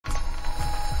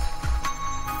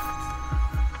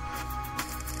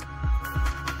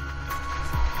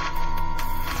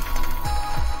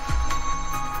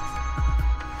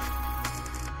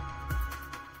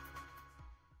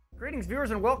Greetings,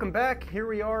 viewers, and welcome back. Here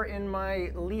we are in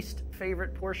my least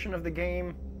favorite portion of the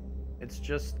game. It's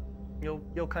just,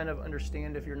 you'll kind of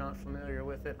understand if you're not familiar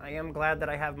with it. I am glad that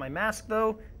I have my mask,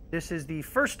 though. This is the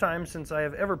first time since I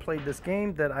have ever played this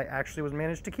game that I actually was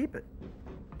managed to keep it.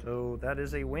 So that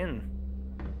is a win.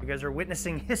 You guys are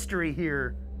witnessing history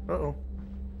here. Uh-oh.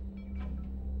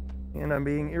 And I'm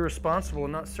being irresponsible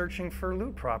and not searching for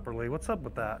loot properly. What's up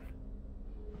with that?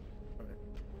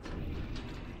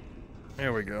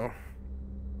 There we go.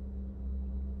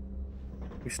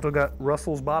 We still got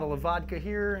Russell's bottle of vodka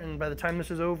here, and by the time this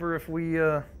is over, if we,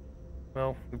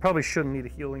 well, we probably shouldn't need a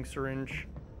healing syringe.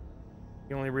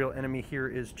 The only real enemy here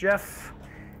is Jeff,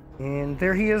 and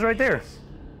there he is right there.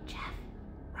 Jeff,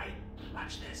 right,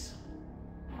 watch this.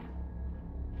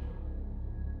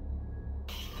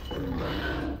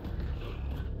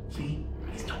 See,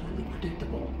 he's totally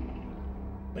predictable,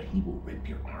 but he will rip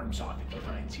your arms off if he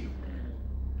finds you.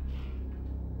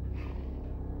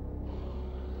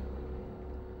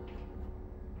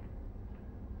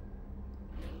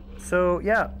 So,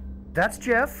 yeah, that's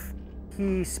Jeff.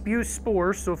 He spews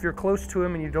spores, so if you're close to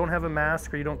him and you don't have a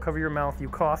mask or you don't cover your mouth, you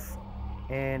cough.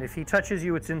 And if he touches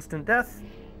you, it's instant death.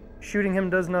 Shooting him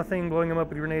does nothing. Blowing him up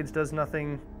with grenades does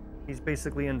nothing. He's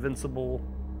basically invincible,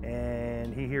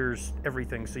 and he hears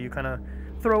everything. So you kind of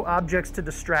throw objects to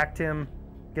distract him,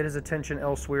 get his attention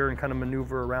elsewhere, and kind of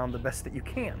maneuver around the best that you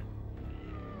can.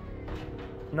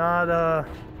 Not,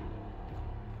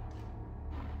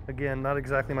 again, not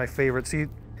exactly my favorite. See,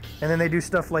 and then they do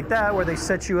stuff like that where they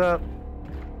set you up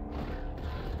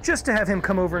just to have him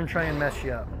come over and try and mess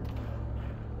you up.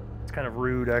 It's kind of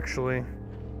rude, actually.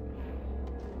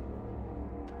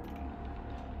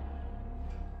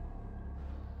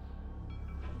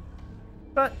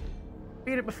 But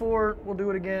beat it before, we'll do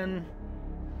it again.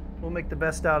 We'll make the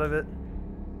best out of it.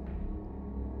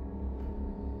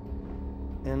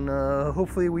 And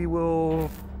hopefully we will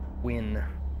win.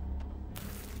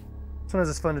 Sometimes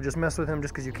it's fun to just mess with him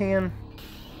just because you can.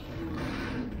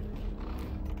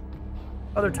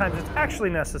 Other times it's actually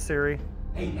necessary.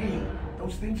 Hey,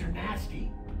 those things are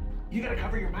nasty. You gotta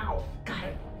cover your mouth. Got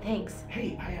it. Thanks.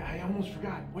 Hey, I almost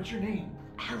forgot. What's your name?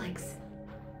 Alyx.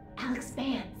 Alyx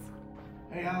Vance.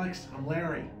 Hey, Alyx, I'm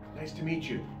Larry. Nice to meet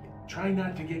you. Try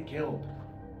not to get killed.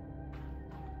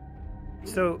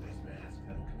 So, This mask,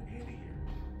 that'll come in handy here.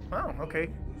 oh, okay. If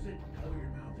you lose it, cover your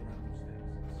mouth around those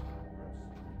things. It's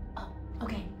gross. Oh,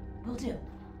 okay. Will do.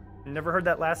 Never heard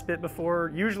that last bit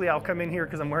before. Usually I'll come in here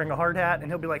because I'm wearing a hard hat and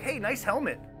he'll be like, hey, nice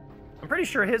helmet. I'm pretty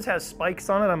sure his has spikes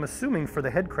on it, I'm assuming for the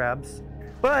head crabs.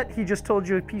 But he just told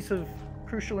you a piece of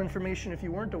crucial information if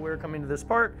you weren't aware coming to this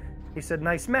part. He said,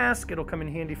 nice mask, it'll come in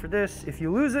handy for this. If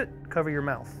you lose it, cover your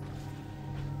mouth.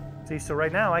 See, so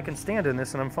right now I can stand in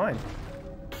this and I'm fine.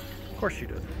 Of course you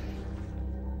did.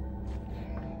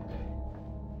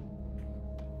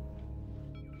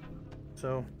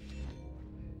 So,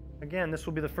 again, this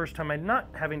will be the first time I'm not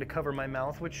having to cover my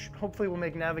mouth, which hopefully will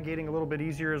make navigating a little bit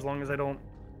easier as long as I don't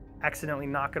accidentally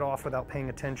knock it off without paying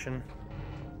attention.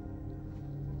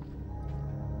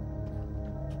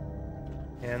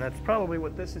 And that's probably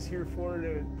what this is here for,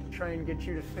 to try and get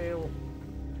you to fail.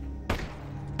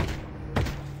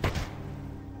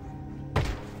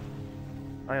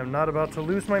 I am not about to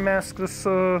lose my mask this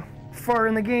far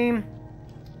in the game.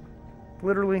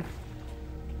 Literally.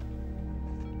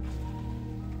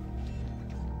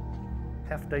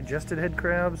 Half-digested head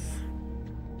crabs.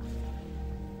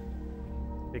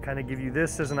 They kind of give you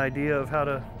this as an idea of how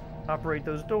to operate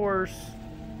those doors.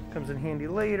 Comes in handy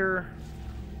later.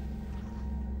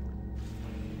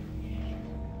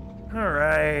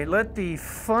 Alright, let the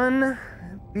fun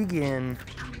begin.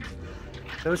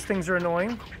 Those things are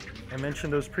annoying. I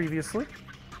mentioned those previously.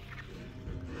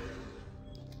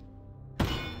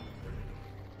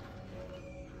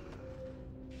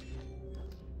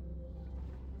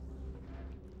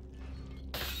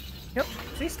 Yep,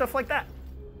 see, stuff like that.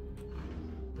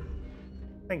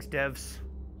 Thanks, devs.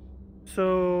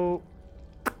 So,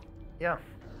 yeah,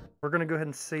 we're gonna go ahead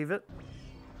and save it.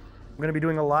 I'm gonna be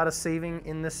doing a lot of saving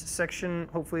in this section.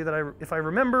 Hopefully that if I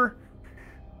remember,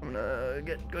 I'm gonna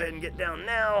go ahead and get down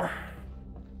now.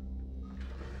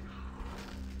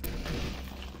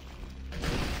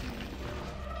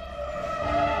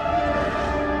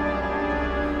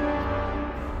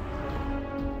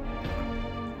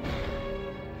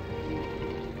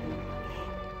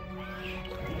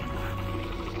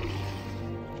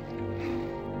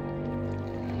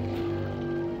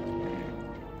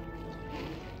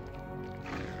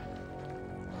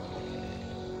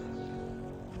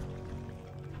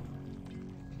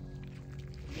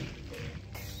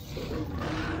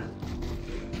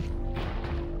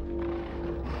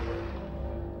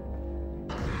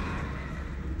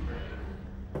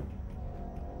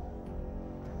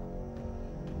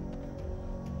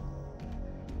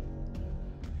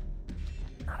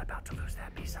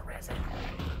 that piece of resin.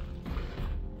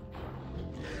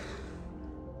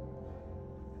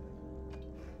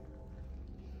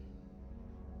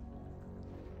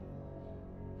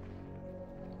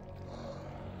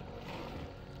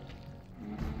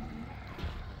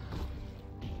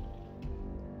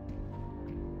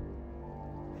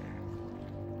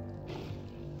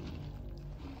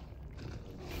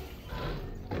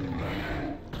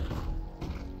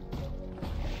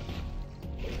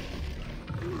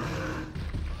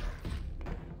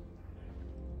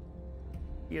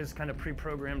 He is kind of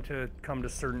pre-programmed to come to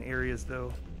certain areas,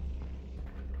 though.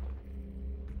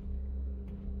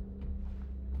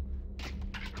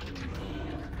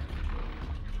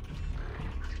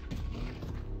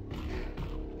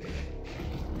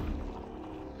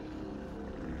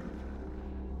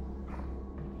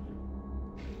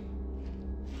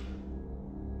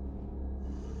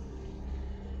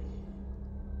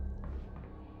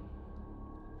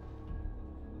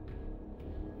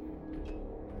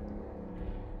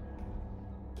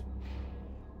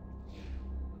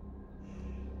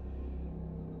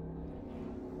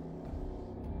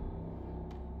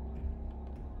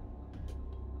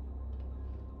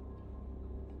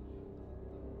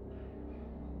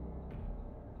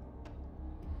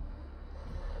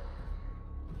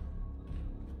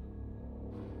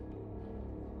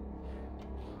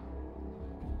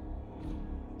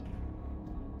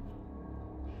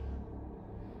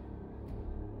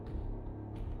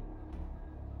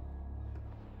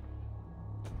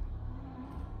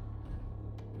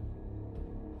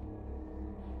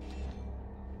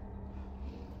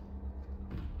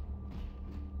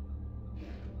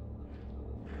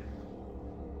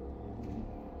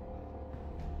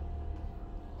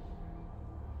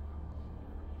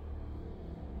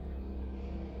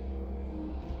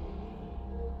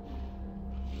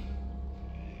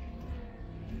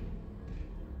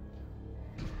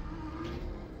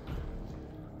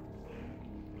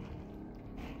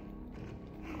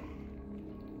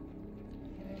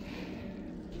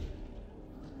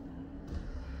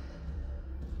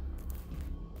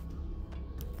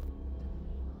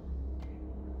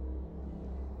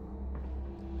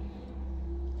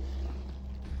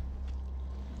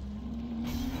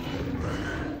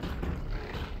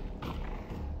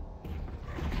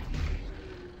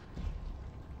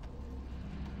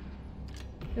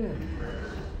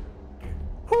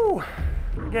 Whew.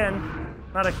 Again,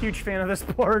 not a huge fan of this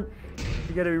part.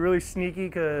 You gotta be really sneaky,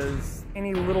 because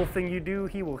any little thing you do,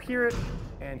 he will hear it,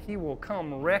 and he will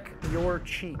come wreck your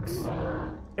cheeks.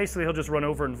 Basically, he'll just run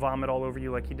over and vomit all over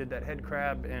you like he did that head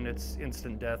crab, and it's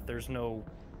instant death. There's no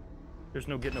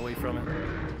getting away from it.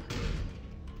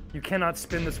 You cannot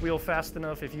spin this wheel fast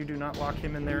enough if you do not lock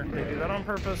him in there. They do that on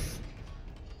purpose.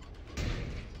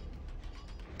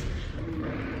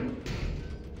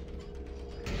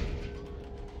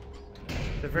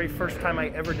 The very first time I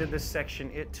ever did this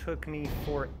section, it took me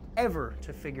forever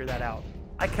to figure that out.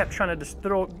 I kept trying to just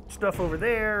throw stuff over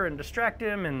there and distract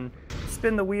him and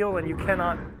spin the wheel, and you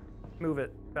cannot move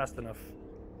it fast enough.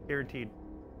 Guaranteed.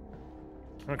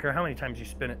 I don't care how many times you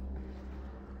spin it.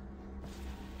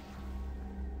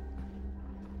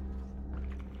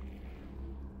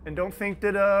 And don't think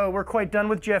that we're quite done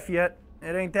with Jeff yet.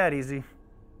 It ain't that easy.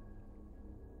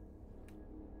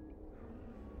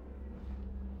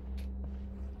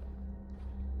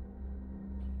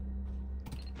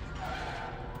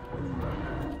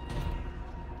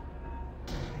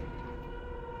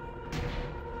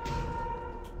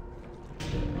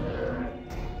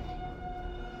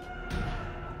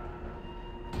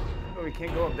 Oh, we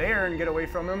can't go up there and get away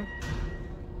from him.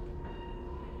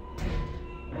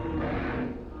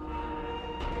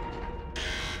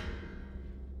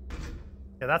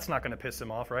 Yeah, that's not going to piss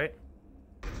him off, right?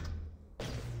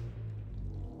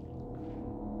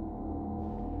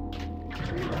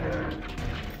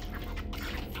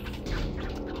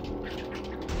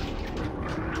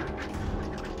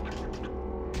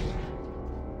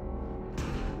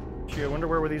 Gee, I wonder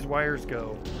where these wires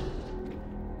go.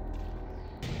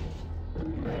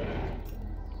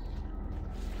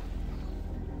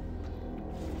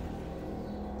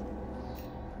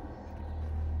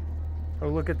 Oh,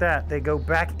 look at that. They go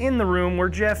back in the room where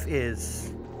Jeff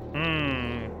is.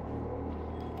 And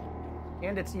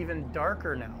it's even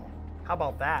darker now. How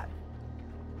about that?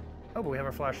 Oh, but we have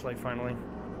our flashlight finally.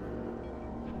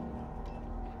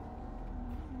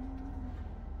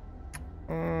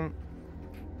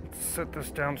 Let's set this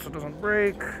down so it doesn't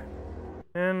break.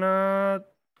 And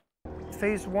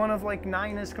phase 1 of like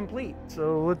 9 is complete.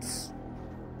 So let's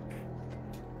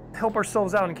help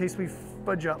ourselves out in case we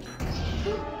fudge up.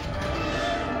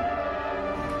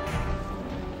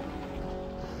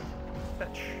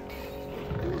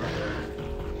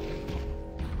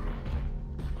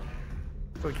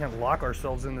 So we can't lock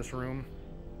ourselves in this room.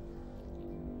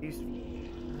 These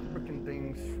freaking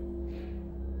things.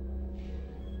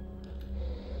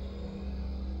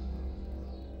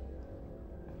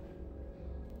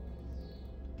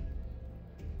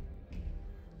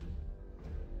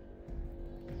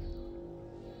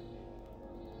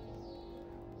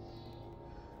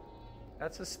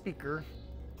 That's a speaker.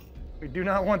 We do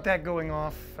not want that going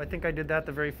off. I think I did that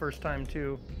the very first time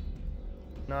too.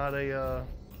 Not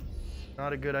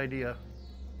a good idea.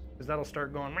 Because that'll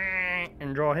start going meh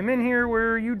and draw him in here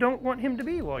where you don't want him to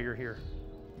be while you're here.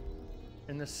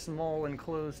 In this small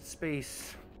enclosed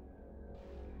space.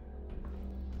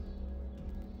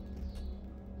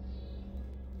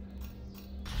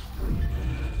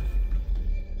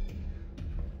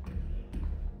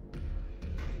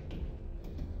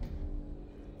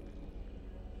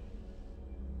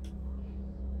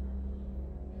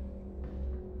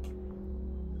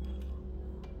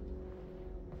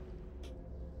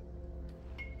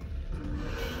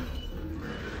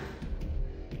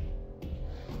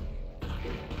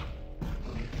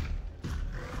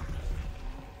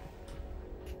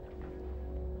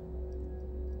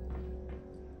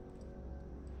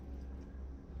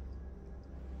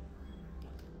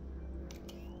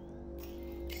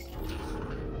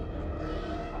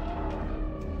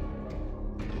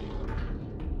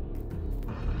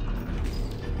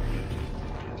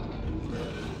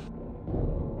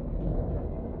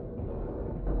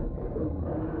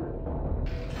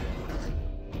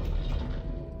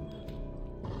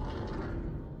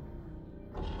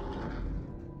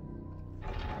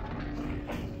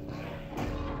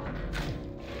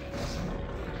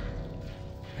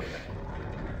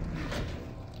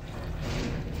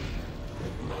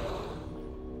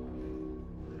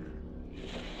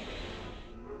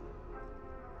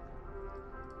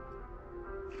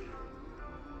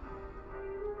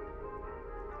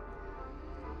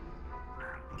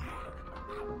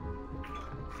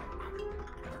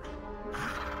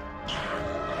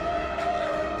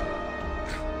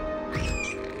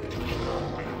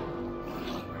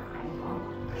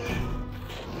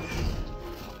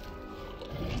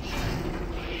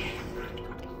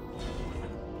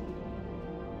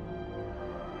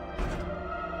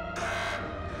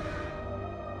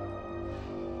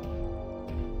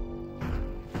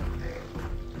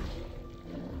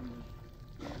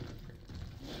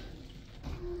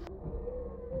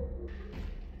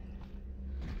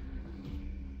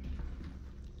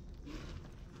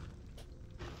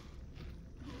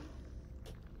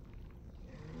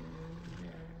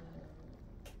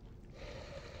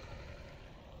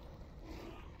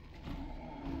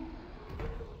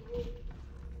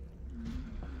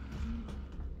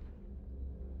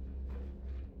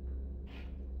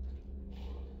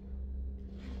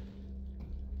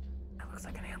 Looks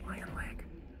like an antlion leg.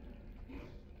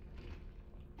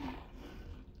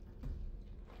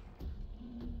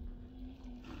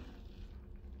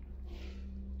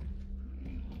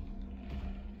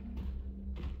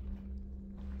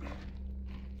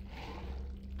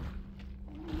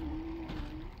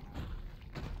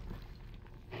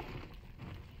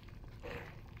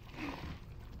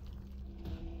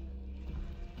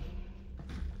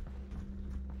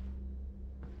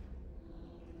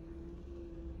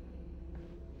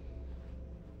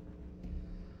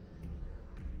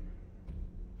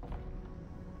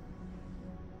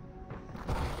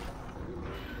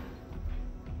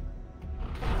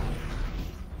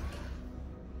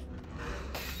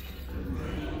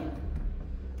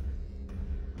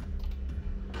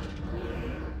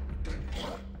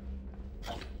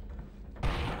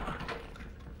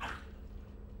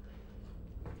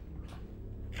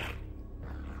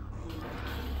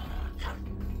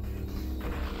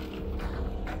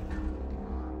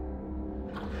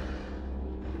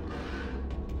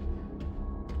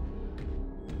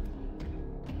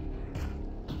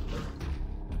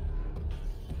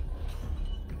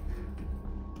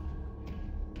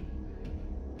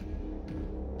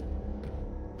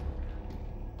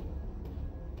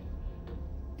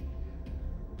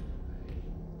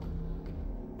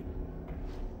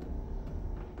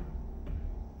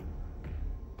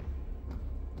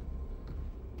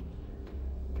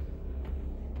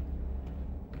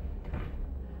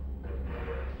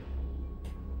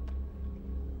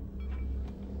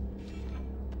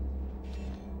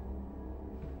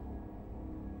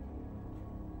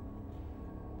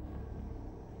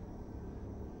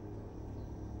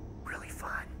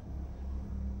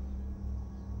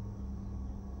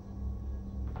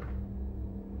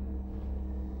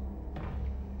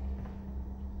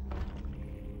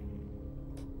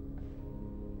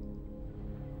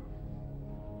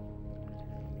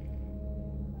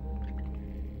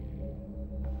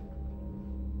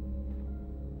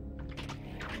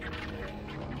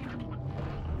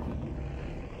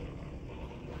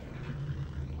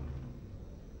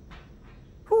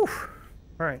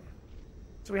 All right.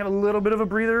 So we have a little bit of a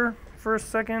breather for a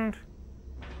second.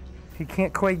 He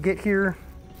can't quite get here.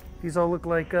 These all look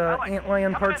like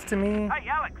antlion parts to me. Hey,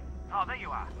 Alyx! Oh, there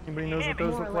you are. Anybody Can you knows hear what me?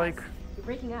 those More look or like? less. You're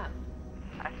breaking up.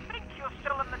 I think you're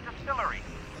still in the distillery.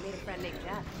 I made a friend named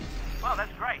Jeff. Well,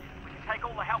 that's great. We can take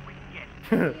all the help we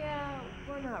can get. Yeah,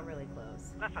 we're not really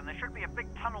close. Listen, there should be a big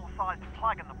tunnel-sized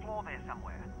plug in the floor there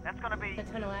somewhere. That's gonna be...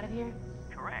 The tunnel out of here?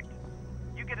 correct.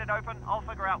 You get it open, I'll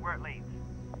figure out where it leads.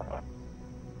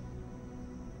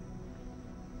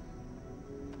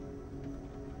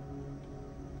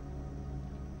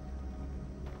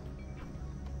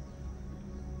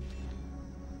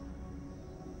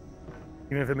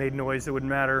 Even if it made noise, it wouldn't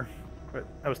matter. But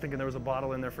I was thinking there was a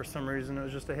bottle in there for some reason. It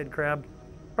was just a head crab.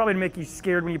 Probably to make you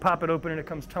scared when you pop it open and it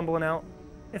comes tumbling out,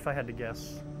 if I had to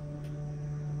guess.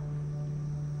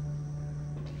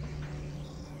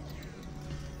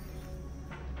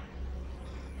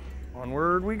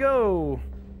 Onward we go.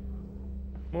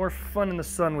 More fun in the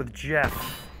sun with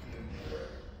Jeff.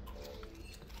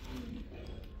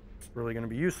 It's really going to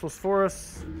be useless for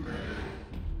us.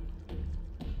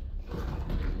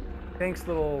 Thanks,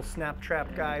 little snap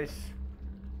trap guys.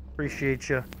 Appreciate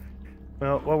you.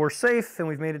 Well, while we're safe and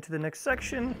we've made it to the next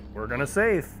section, we're gonna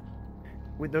save.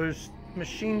 With those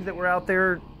machines that were out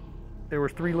there, there were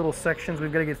 3 little sections.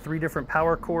 We've got to get 3 different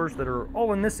power cores that are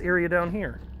all in this area down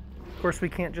here. Of course, we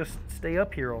can't just stay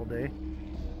up here all day.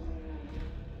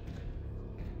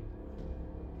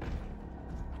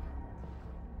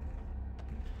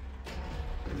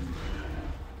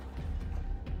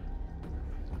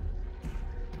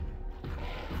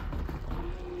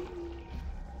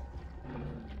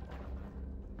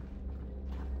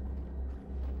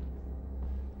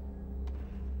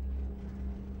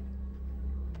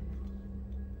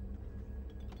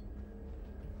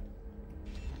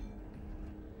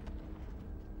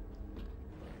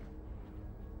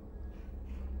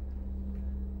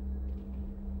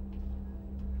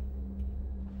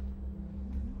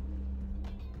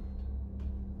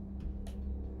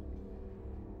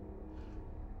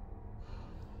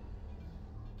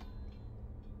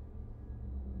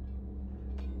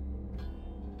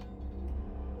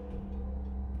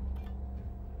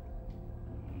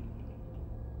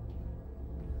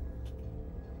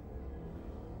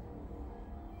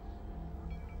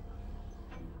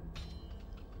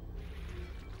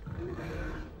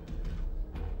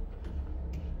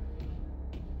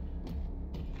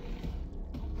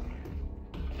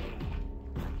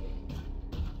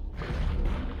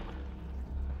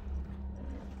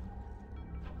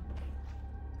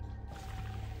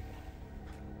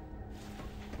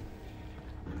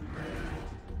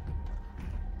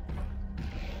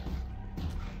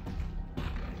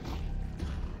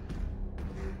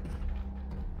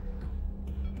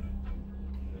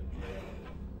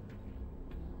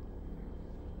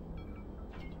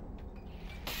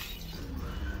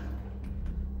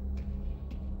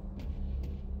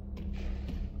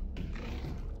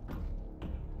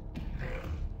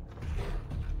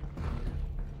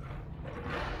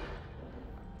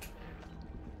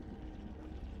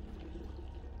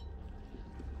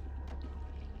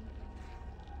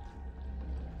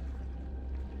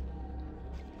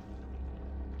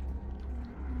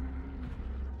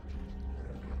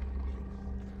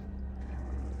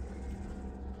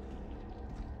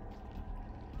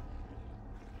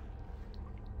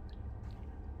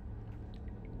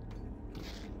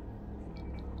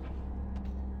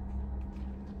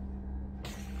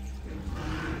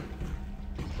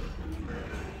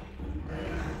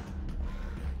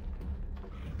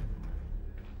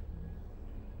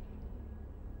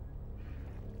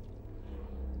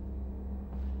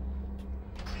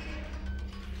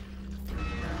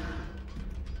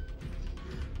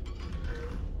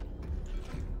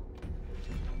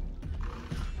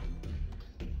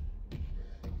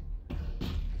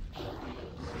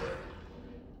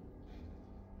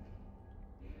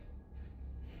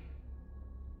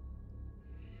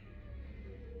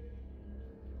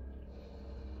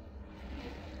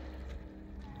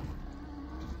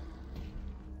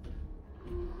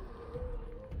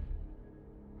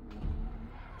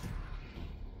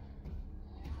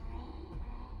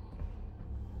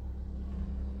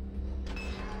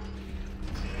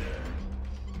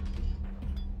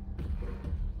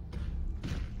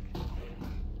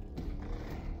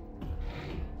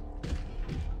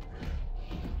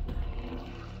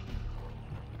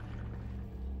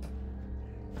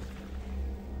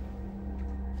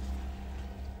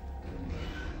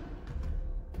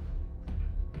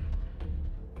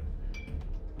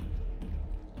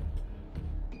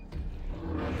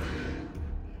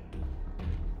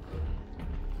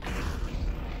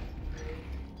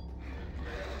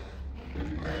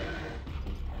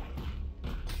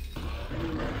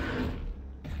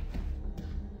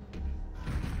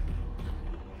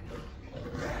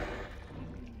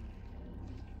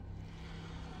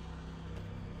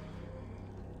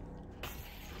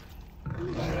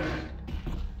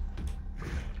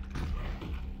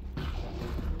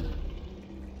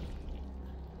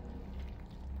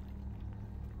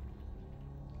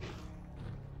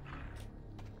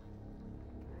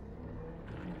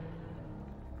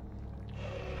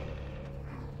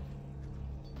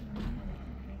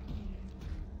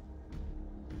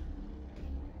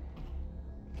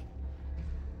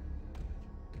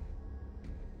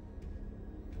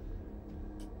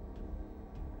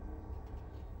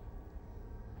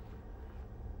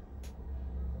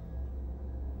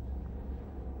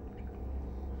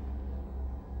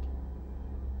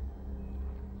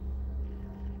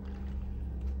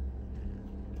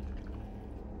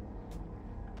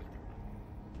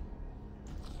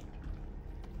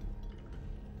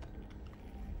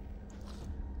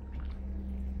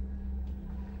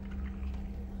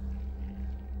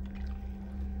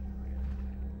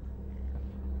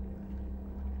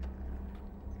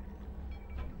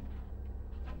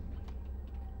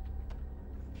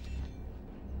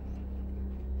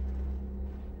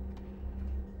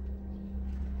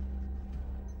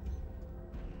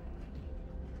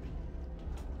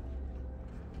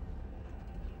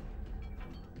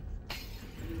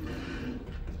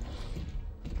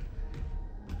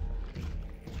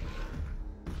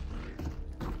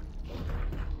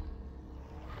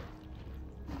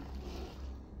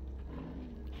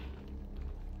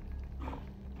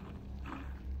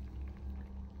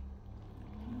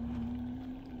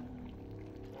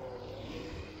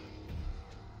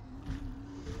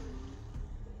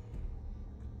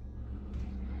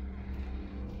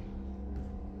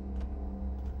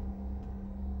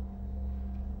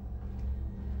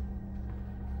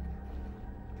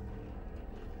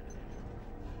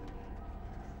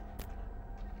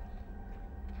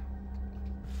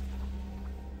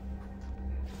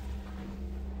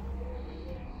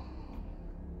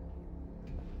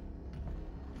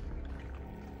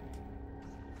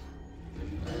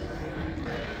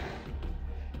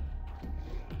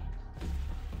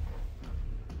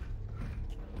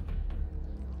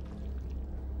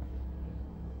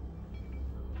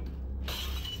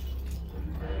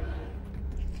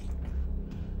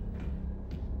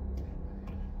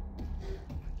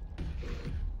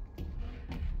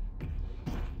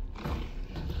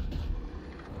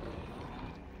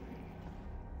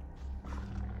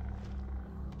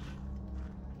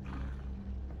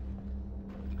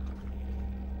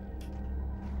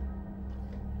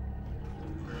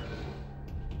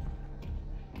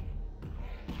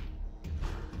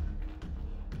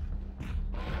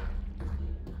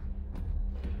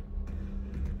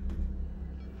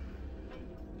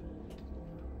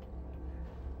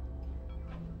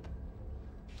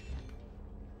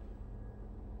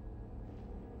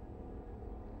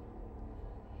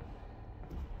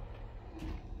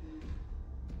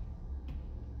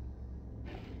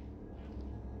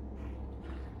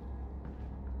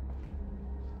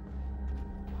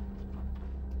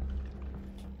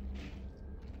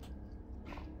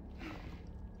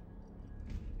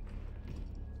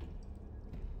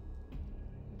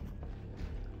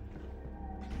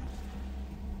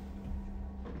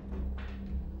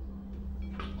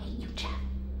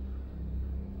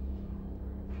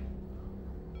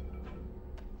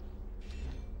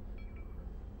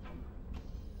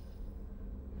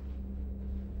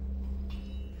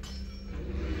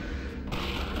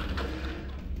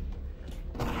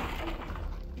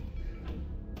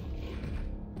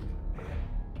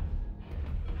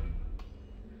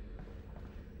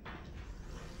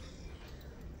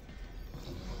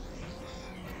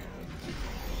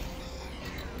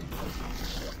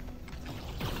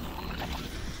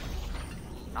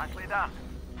 done.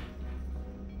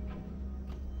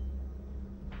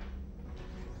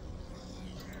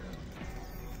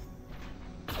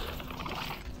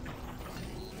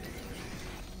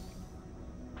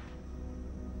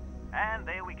 And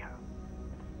there we go.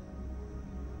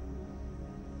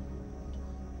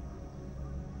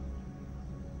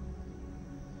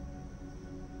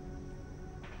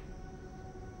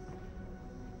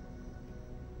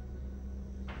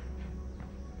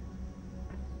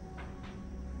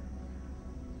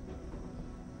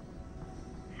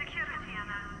 Security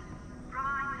alert.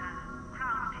 Reminder,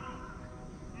 ground team.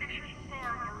 Mission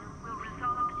failure will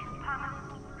result in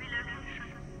permanent relocation.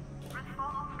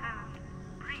 Response code.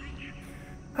 Breach.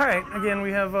 All right, again,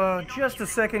 we have just a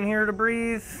second here to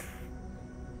breathe.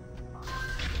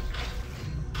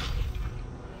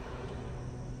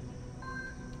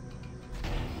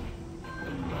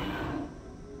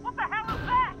 What the hell is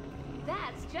that?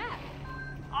 That's Jeff.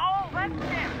 Oh, that's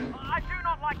Jeff. I do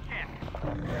not like Jeff.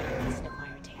 He's an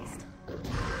acquired taste.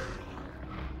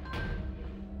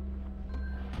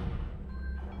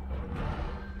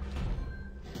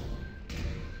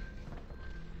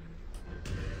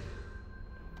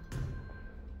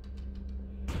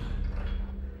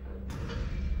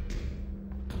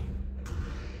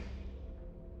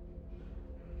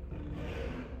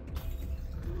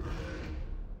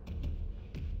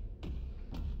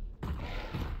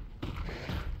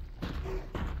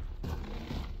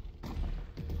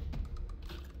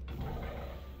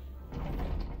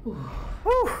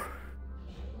 Whew.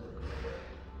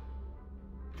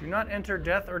 Do not enter.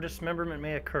 Death or dismemberment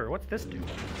may occur. What's this do?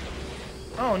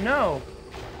 Oh no!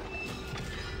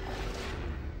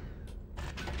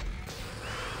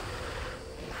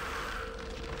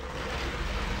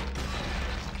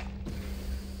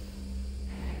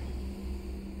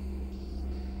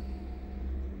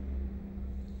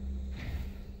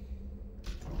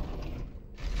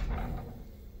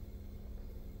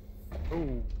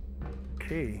 Oh.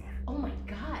 Okay. Oh my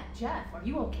god, Jeff, are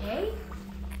you okay?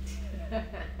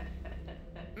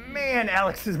 Man,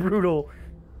 Alyx is brutal.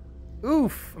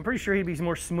 Oof. I'm pretty sure he'd be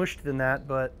more smushed than that,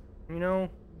 but, you know,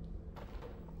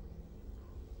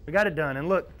 we got it done. And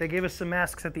look, they gave us some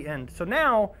masks at the end. So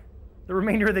now, the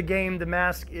remainder of the game, the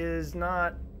mask is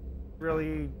not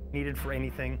really needed for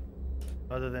anything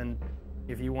other than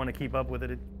if you want to keep up with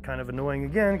it. It's kind of annoying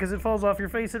again because it falls off your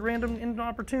face at random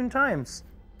inopportune times.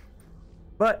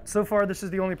 But so far, this is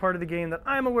the only part of the game that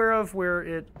I'm aware of where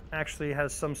it actually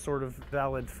has some sort of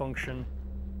valid function.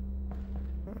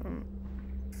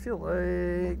 I feel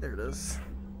like... there it is.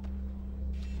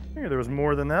 I knew there was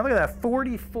more than that. Look at that,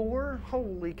 44?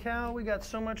 Holy cow, we got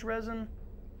so much resin.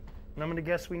 And I'm gonna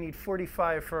guess we need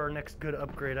 45 for our next good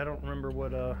upgrade. I don't remember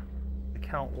what the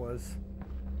count was.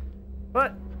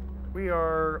 But we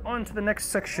are on to the next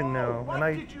section now. What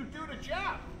did you do to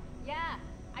Jeff? Yeah,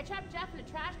 I trapped Jeff in a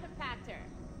trash compactor.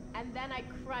 And then I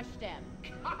crushed him.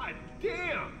 God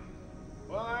damn!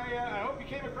 Well, I hope you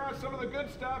came across some of the good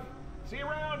stuff. See you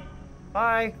around.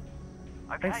 Bye.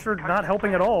 Okay, Thanks for coast not is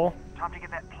helping clear. at all. Time to get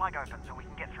that plug open so we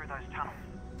can get through those tunnels.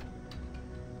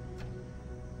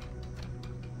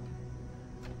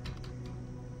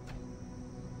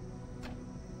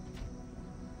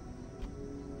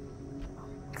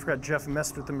 I forgot Jeff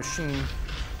messed with the machine.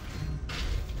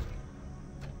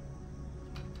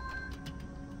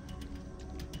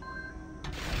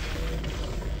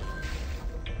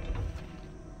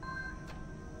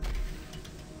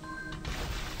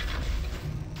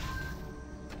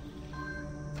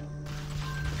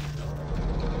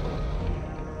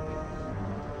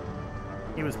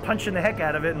 He was punching the heck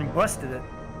out of it and busted it.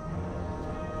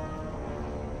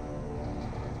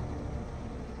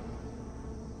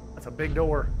 That's a big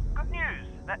door. Good news.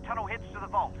 That tunnel heads to the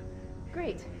vault.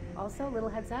 Great. Also, little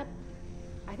heads up.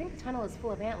 I think the tunnel is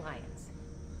full of antlions.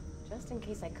 Just in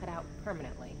case I cut out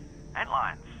permanently.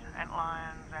 Antlions.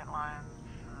 Antlions. Antlions.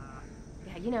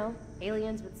 Yeah, you know,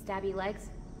 aliens with stabby legs.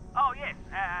 Oh, yes.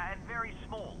 And very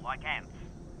small, like ants.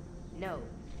 No.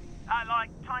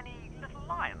 Like tiny little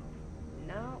lions.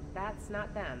 No, that's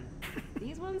not them.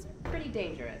 These ones, pretty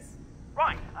dangerous.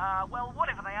 Right. Well,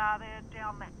 whatever they are, they're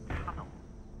down that tunnel.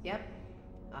 Yep.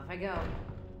 Off I go.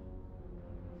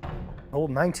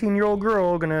 Old 19-year-old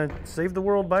girl gonna save the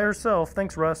world by herself.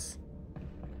 Thanks, Russ.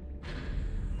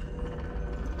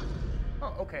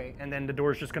 Oh, okay. And then the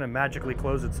door's just gonna magically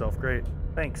close itself. Great.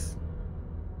 Thanks.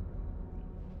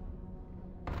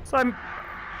 So I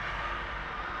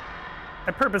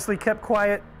purposely kept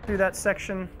quiet through that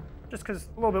section, just because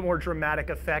a little bit more dramatic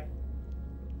effect.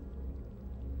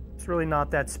 It's really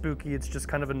not that spooky. It's just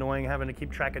kind of annoying having to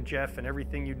keep track of Jeff and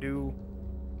everything you do.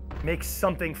 makes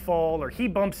something fall, or he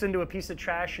bumps into a piece of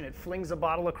trash and it flings a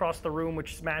bottle across the room,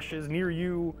 which smashes near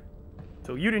you.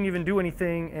 So you didn't even do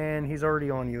anything, and he's already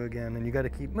on you again, and you got to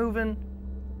keep moving.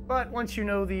 But once you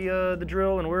know the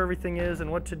drill and where everything is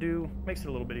and what to do, makes it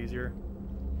a little bit easier.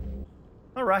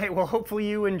 All right, well, hopefully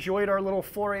you enjoyed our little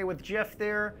foray with Jeff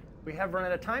there. We have run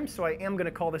out of time, so I am going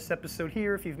to call this episode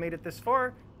here. If you've made it this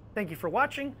far, thank you for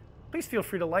watching. Please feel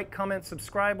free to like, comment,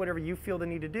 subscribe, whatever you feel the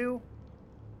need to do.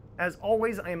 As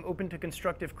always, I am open to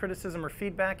constructive criticism or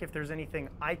feedback. If there's anything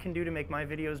I can do to make my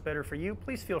videos better for you,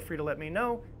 please feel free to let me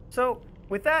know. So,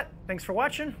 with that, thanks for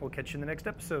watching. We'll catch you in the next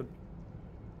episode.